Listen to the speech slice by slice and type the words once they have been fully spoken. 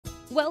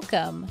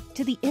Welcome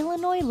to the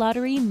Illinois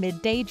Lottery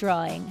Midday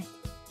Drawing.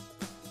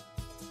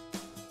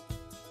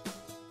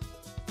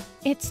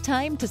 It's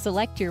time to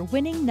select your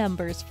winning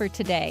numbers for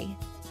today.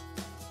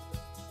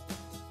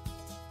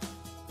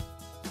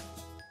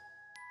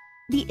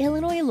 The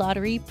Illinois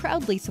Lottery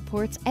proudly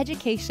supports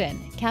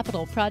education,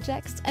 capital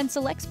projects, and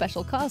select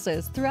special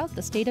causes throughout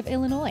the state of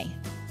Illinois.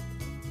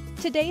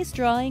 Today's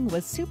drawing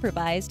was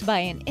supervised by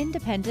an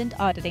independent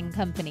auditing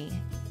company.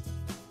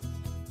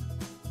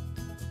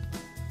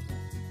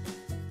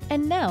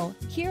 And now,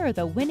 here are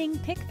the winning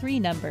Pick 3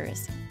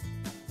 numbers.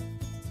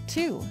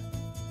 2,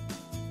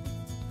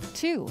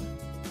 2,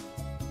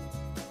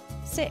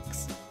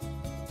 6,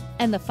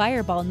 and the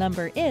fireball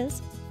number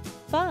is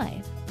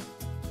 5.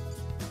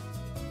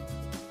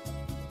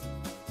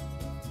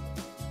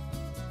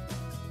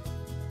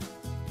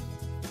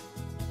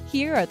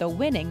 Here are the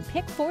winning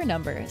Pick 4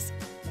 numbers.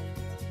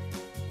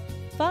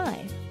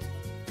 5,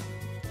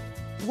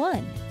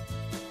 1,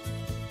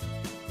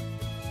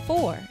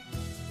 4,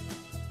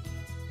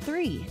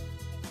 3,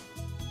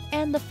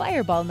 and the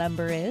fireball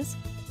number is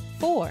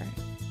 4.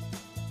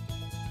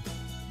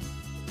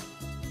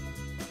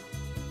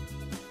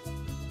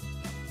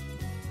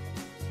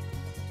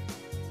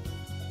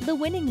 The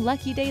winning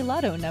Lucky Day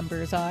Lotto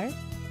numbers are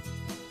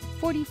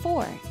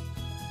 44,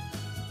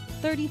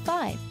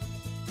 35,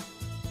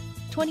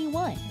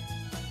 21,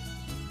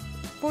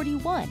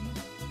 41,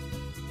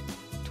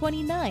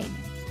 29.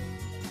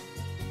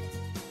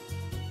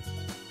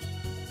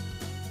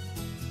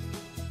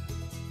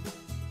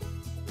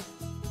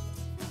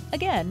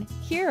 Again,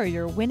 here are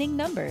your winning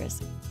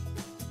numbers.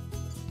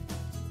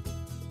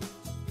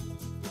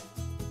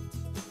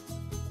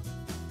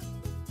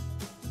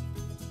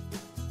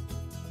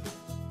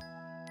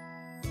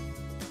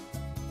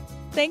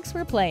 Thanks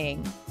for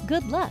playing.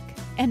 Good luck,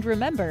 and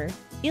remember,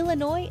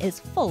 Illinois is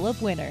full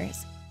of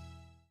winners.